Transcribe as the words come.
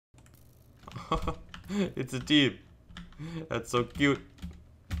It's a team. That's so cute.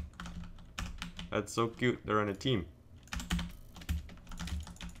 That's so cute. They're on a team.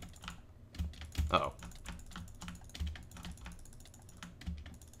 Uh-oh.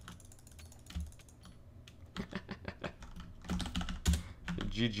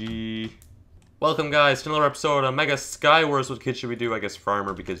 GG. Welcome, guys, to another episode of Mega Skywars. What kid should we do? I guess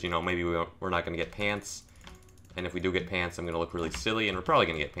Farmer, because, you know, maybe we're not going to get pants. And if we do get pants, I'm going to look really silly, and we're probably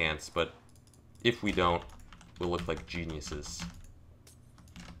going to get pants, but if we don't, we'll look like geniuses.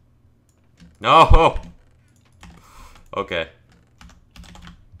 No! Okay.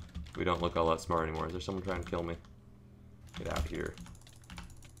 We don't look all that smart anymore. Is there someone trying to kill me? Get out here.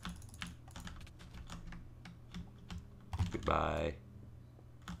 Goodbye.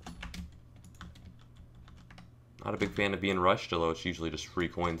 Not a big fan of being rushed, although it's usually just free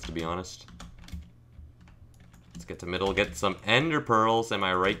coins, to be honest. Let's get to middle, get some ender pearls. Am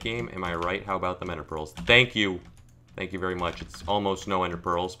I right, game? Am I right? How about them ender pearls? Thank you. Thank you very much. It's almost no ender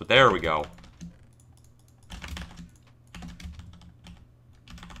pearls, but there we go.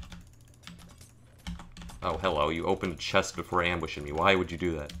 Oh, hello. You opened a chest before ambushing me. Why would you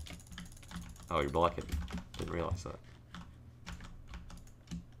do that? Oh, you're blocking. Didn't realize that.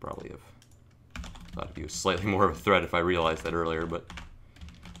 Probably have thought of you as slightly more of a threat if I realized that earlier, but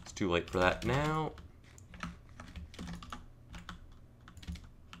it's too late for that now.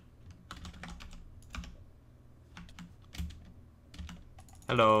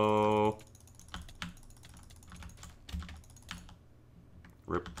 Hello.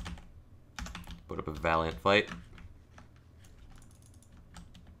 Rip. Put up a valiant fight.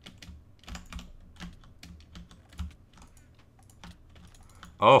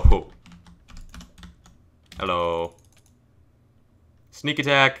 Oh. Hello. Sneak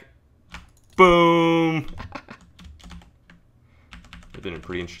attack. Boom. It's been a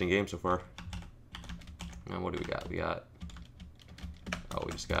pretty interesting game so far. Now what do we got? We got... Oh,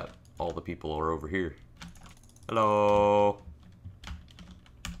 we just got all the people are over here. Hello.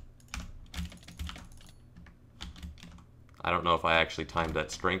 I don't know if I actually timed that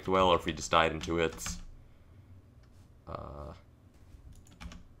strength well or if he just died into it.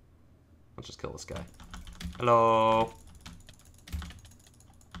 Let's just kill this guy. Hello.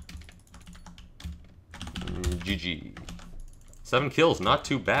 GG. 7 kills, not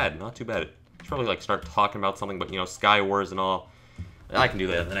too bad, not too bad. Should probably like start talking about something, but you know, Skywars and all. I can do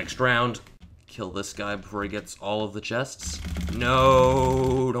that in the next round. Kill this guy before he gets all of the chests.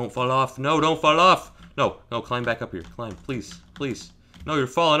 No, don't fall off. No, don't fall off. No, no, climb back up here. Climb, please, please. No, you're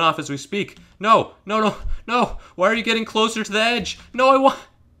falling off as we speak. No, no, no, no. Why are you getting closer to the edge? No, I want...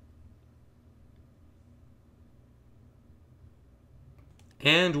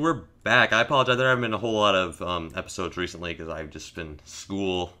 And we're back. I apologize. There haven't been a whole lot of episodes recently because I've just been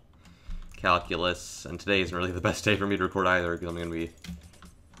school, calculus, and today isn't really the best day for me to record either because I'm going to be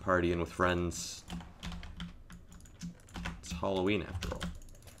partying with friends. It's Halloween after all.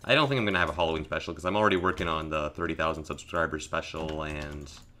 I don't think I'm going to have a Halloween special because I'm already working on the 30,000 subscribers special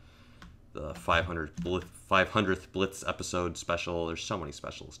and the 500th Blitz episode special. There's so many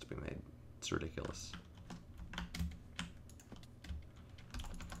specials to be made. It's ridiculous.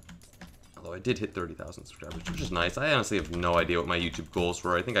 Although I did hit 30,000 subscribers, which is nice. I honestly have no idea what my YouTube goals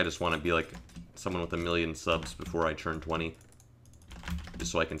were. I think I just want to be like someone with 1 million subs before I turn 20.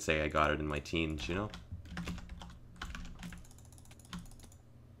 Just so I can say I got it in my teens, you know?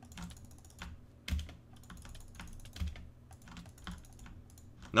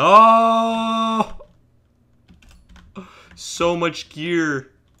 No! So much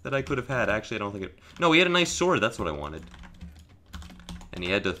gear that I could have had. Actually, I don't think it... No, he had a nice sword. That's what I wanted. And he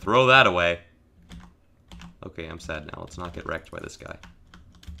had to throw that away. Okay, I'm sad now. Let's not get wrecked by this guy.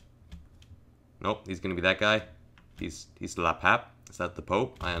 Nope, he's gonna be that guy. He's La Pap. Is that the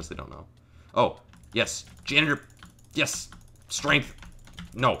Pope? I honestly don't know. Oh, yes. Janitor. Yes. Strength.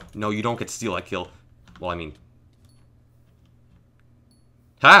 No, no, you don't get to steal that kill. Well, I mean...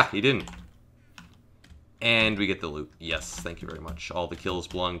 Ha! He didn't. And we get the loot. Yes, thank you very much. All the kills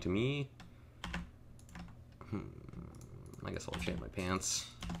belong to me. I guess I'll change my pants.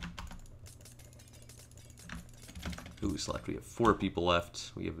 Who's left? We have 4 people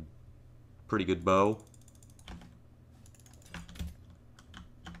left. We have a pretty good bow.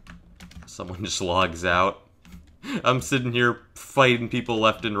 Someone just logs out. I'm sitting here fighting people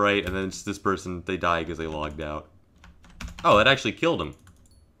left and right, and then it's this person, they die because they logged out. Oh, that actually killed him.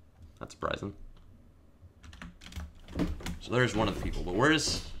 That's surprising. So there's one of the people, but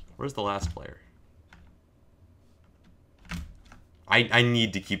where's the last player? I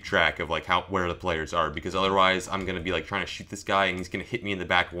need to keep track of like where the players are, because otherwise I'm gonna be like trying to shoot this guy and he's gonna hit me in the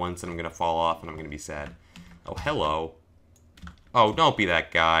back once and I'm gonna fall off and I'm gonna be sad. Oh, hello. Oh, don't be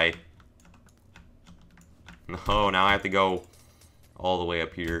that guy. No, now I have to go all the way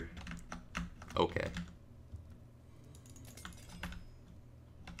up here. Okay.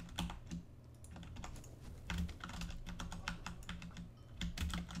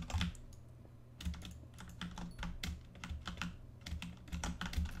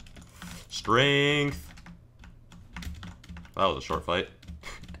 Strength. That was a short fight.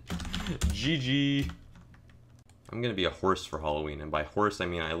 GG. I'm gonna be a horse for Halloween, and by horse I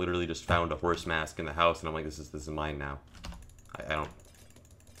mean I literally just found a horse mask in the house, and I'm like, this is mine now. I don't.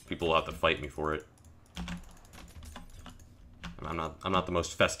 People will have to fight me for it. I'm not the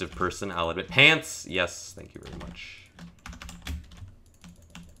most festive person, I'll admit. Pants, yes, thank you very much.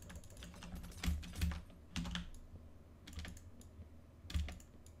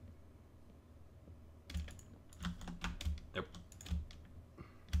 Yep.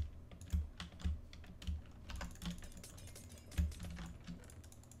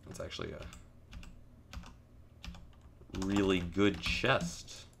 That's actually a really good chest.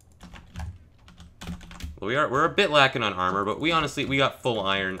 Well, we're a bit lacking on armor, but we got full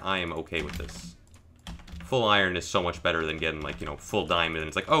iron. I am okay with this. Full iron is so much better than getting, like, you know, full diamond, and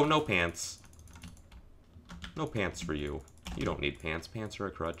it's like, oh, no pants. No pants for you. You don't need pants. Pants are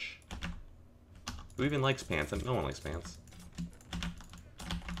a crutch. Who even likes pants? No one likes pants.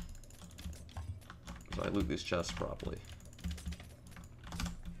 So I loot these chests properly.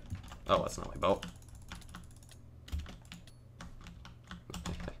 Oh, that's not my belt.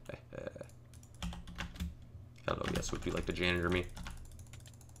 Hello, yes, would you like to janitor me?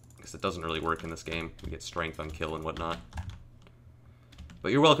 Because it doesn't really work in this game. We get strength on kill and whatnot.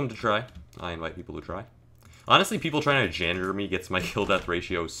 But you're welcome to try. I invite people to try. Honestly, people trying to janitor me gets my kill death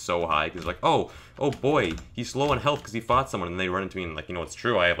ratio so high, because like, oh boy, he's low on health because he fought someone, and they run into me, and like, you know, it's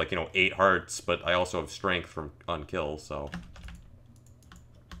true, I have like, you know, 8 hearts, but I also have strength from on kill, so.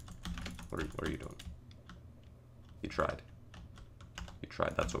 What are you doing? You tried. You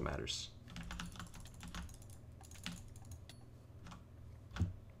tried, that's what matters.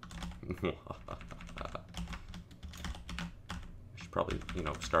 I should probably, you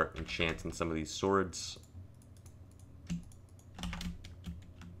know, start enchanting some of these swords.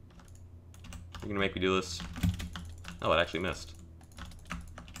 You're gonna make me do this? Oh, it actually missed.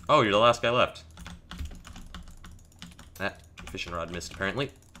 Oh, you're the last guy left. That fishing rod missed,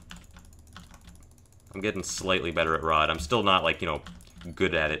 apparently. I'm getting slightly better at rod. I'm still not, like, you know,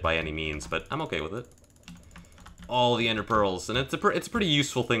 good at it by any means, but I'm okay with it. All the ender pearls, and it's a pretty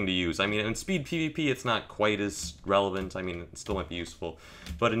useful thing to use. I mean, in speed PvP, it's not quite as relevant. I mean, it still might be useful,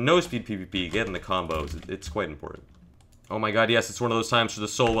 but in no speed PvP, getting the combos, it's quite important. Oh my god, yes, it's one of those times where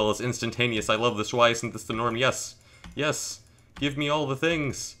the soul well is instantaneous. I love this. Why isn't this the norm? Yes, yes, give me all the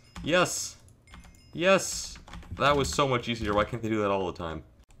things. Yes, yes, that was so much easier. Why can't they do that all the time?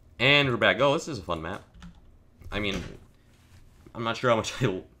 And we're back. Oh, this is a fun map. I mean, I'm not sure how much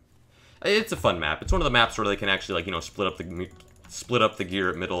it's a fun map. It's one of the maps where they can actually, like, you know, split up the gear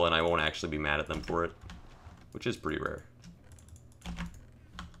at middle, and I won't actually be mad at them for it, which is pretty rare.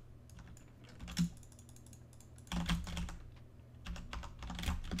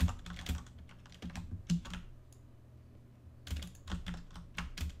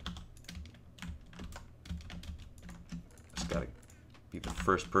 Just gotta be the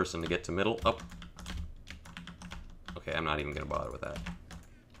first person to get to middle. Oh. Okay, I'm not even gonna bother with that.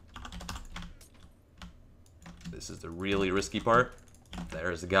 This is the really risky part.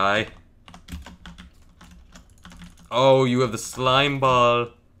 There's the guy. Oh, you have the slime ball.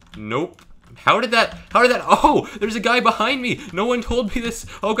 Nope. How did that, oh, there's a guy behind me. No one told me this.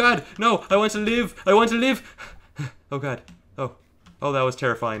 Oh god, no, I want to live. I want to live. Oh god, oh, that was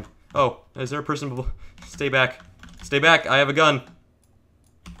terrifying. Oh, is there a person, stay back. Stay back, I have a gun.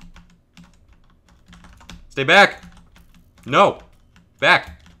 Stay back. No,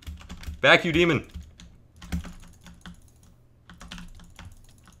 back. Back, you demon.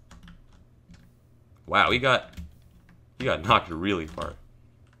 Wow, he got knocked really far.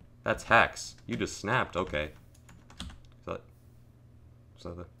 That's hacks. You just snapped. Okay.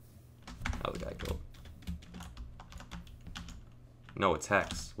 So the guy killed. No, it's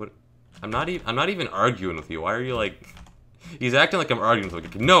hacks. What? I'm not even arguing with you. Why are you like? He's acting like I'm arguing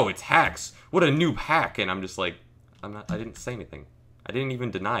with him. No, it's hacks. What a noob hack. And I'm just like, I didn't say anything. I didn't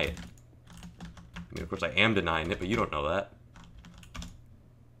even deny it. I mean, of course I am denying it, but you don't know that.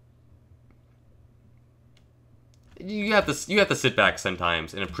 you have to sit back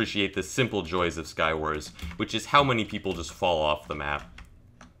sometimes and appreciate the simple joys of Skywars, which is how many people just fall off the map.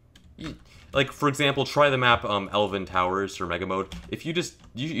 Like, for example, try the map Elven Towers or Mega Mode. If you just,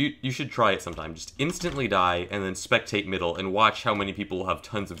 you should try it sometime. Just instantly die and then spectate middle and watch how many people have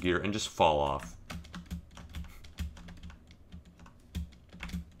tons of gear and just fall off.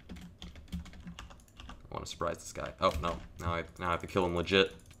 I want to surprise this guy. Oh, no. Now I have to kill him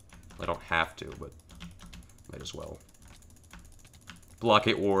legit. I don't have to, but might as well.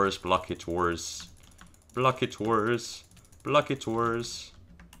 Blockade Wars, Blockade Wars. Blockade Wars, Blockade Wars.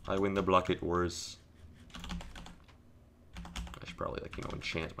 I win the Blockade Wars. I should probably, like, you know,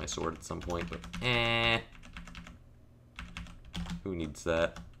 enchant my sword at some point, but who needs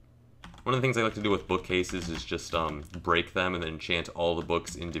that? One of the things I like to do with bookcases is just break them and then enchant all the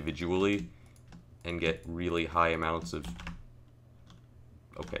books individually and get really high amounts of...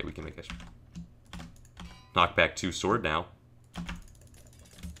 Okay, we can make a knockback 2 sword now.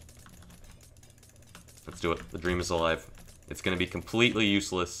 Let's do it. The dream is alive. It's going to be completely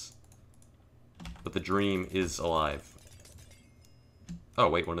useless, but the dream is alive. Oh,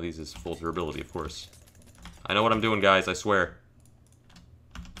 wait, one of these is full durability, of course. I know what I'm doing, guys, I swear.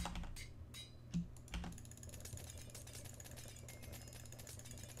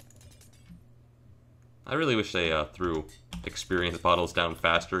 I really wish they threw experience bottles down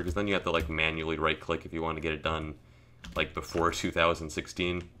faster, because then you have to, like, manually right-click if you want to get it done, like, before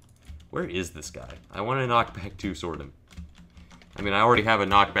 2016. Where is this guy? I want to knockback 2 sword him. I mean, I already have a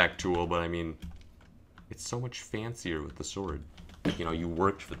knockback tool, but I mean, it's so much fancier with the sword. Like, you know, you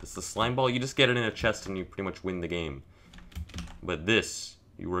worked for this. The slime ball, you just get it in a chest and you pretty much win the game. But this,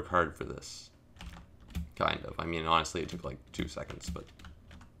 you work hard for this. Kind of. I mean, honestly, it took like 2 seconds, but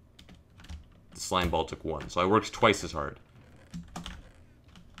the slime ball took 1, so I worked twice as hard.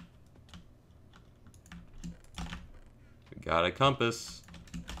 We got a compass.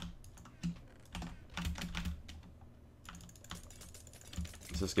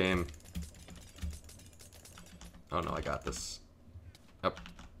 This game. Oh no, I got this. Oh.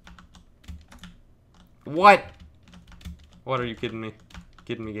 What? What, are you kidding me?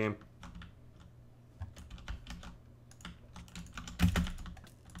 Kidding me, game?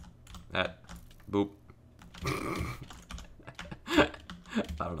 That. Boop. I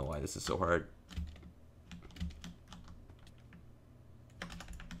don't know why this is so hard.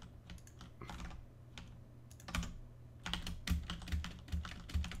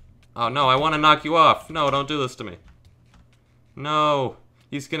 Oh no, I want to knock you off. No, don't do this to me. No,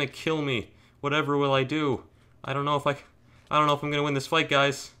 he's gonna kill me. Whatever will I do? I don't know if I'm gonna win this fight,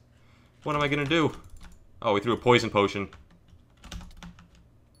 guys. What am I gonna do? Oh, he threw a poison potion.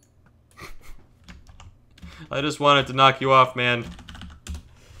 I just wanted to knock you off, man.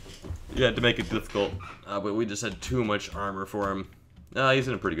 You had to make it difficult. But we just had too much armor for him. He's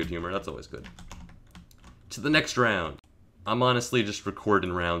in a pretty good humor. That's always good. To the next round. I'm honestly just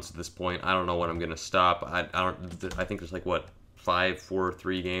recording rounds at this point. I don't know when I'm gonna stop. I think there's like, what, 5, 4,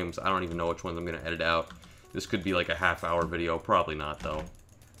 3 games. I don't even know which ones I'm gonna edit out. This could be like a half-hour video. Probably not, though.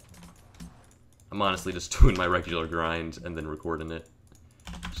 I'm honestly just doing my regular grind and then recording it.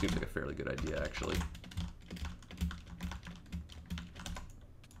 Seems like a fairly good idea, actually.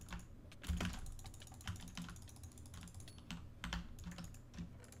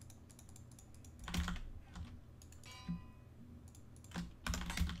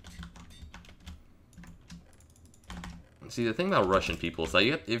 See, the thing about rushing people is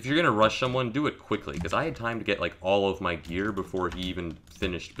that if you're gonna rush someone, do it quickly, because I had time to get like all of my gear before he even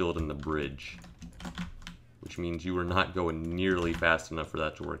finished building the bridge. Which means you were not going nearly fast enough for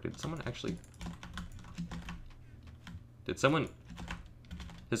that to work. Did someone actually...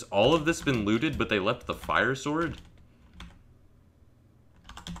 Has all of this been looted, but they left the fire sword?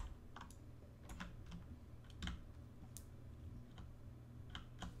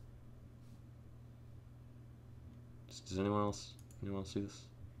 Does anyone else see this?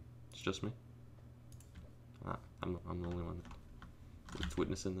 It's just me? I'm the only one that's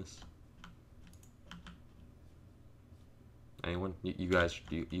witnessing this. Anyone? You guys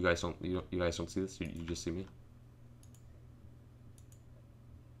don't see this? You just see me?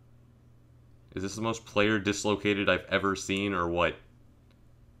 Is this the most player dislocated I've ever seen, or what?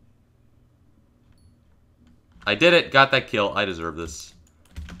 I did it! Got that kill. I deserve this.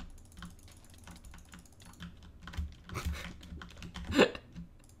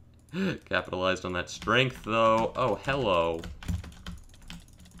 Capitalized on that strength, though. Oh, hello.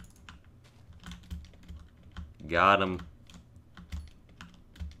 Got him.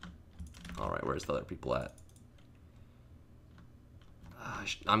 Alright, where's the other people at?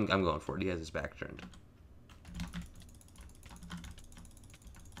 I'm going for it. He has his back turned.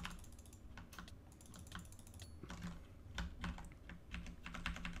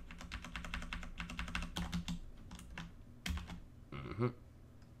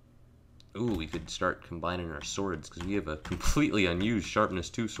 Ooh, we could start combining our swords, because we have a completely unused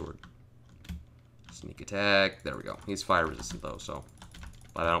Sharpness 2 sword. Sneak attack. There we go. He's fire resistant, though, so...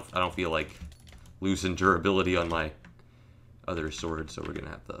 But I don't feel like losing durability on my other sword, so we're gonna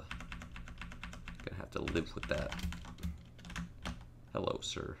have to live with that. Hello,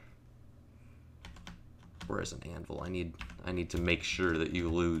 sir. Whereas an anvil, I need to make sure that you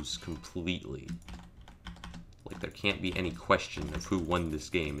lose completely. Like, there can't be any question of who won this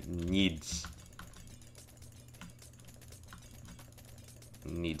game. It needs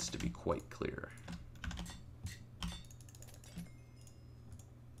to be quite clear.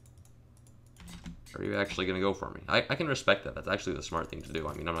 Are you actually going to go for me? I can respect that. That's actually the smart thing to do.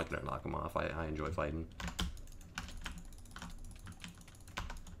 I mean, I'm not going to knock him off. I enjoy fighting.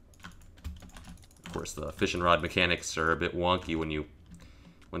 Of course, the fishing rod mechanics are a bit wonky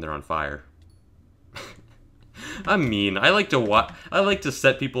when they're on fire. I'm mean. I like to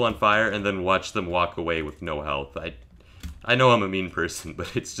set people on fire and then watch them walk away with no health. I know I'm a mean person,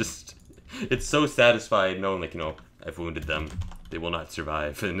 but it's so satisfying knowing, like, you know, I've wounded them. They will not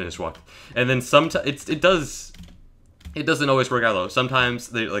survive, and just walk. And then sometimes it doesn't always work out though. Sometimes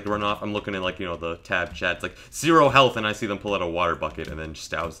they like run off. I'm looking at, like, you know, the tab chat. It's like 0 health, and I see them pull out a water bucket and then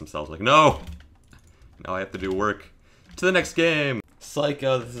just douse themselves. Like, no, now I have to do work. To the next game.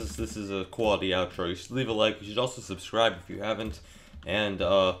 Psycho, this is a quality outro. You should leave a like. You should also subscribe if you haven't. And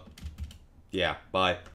yeah, bye.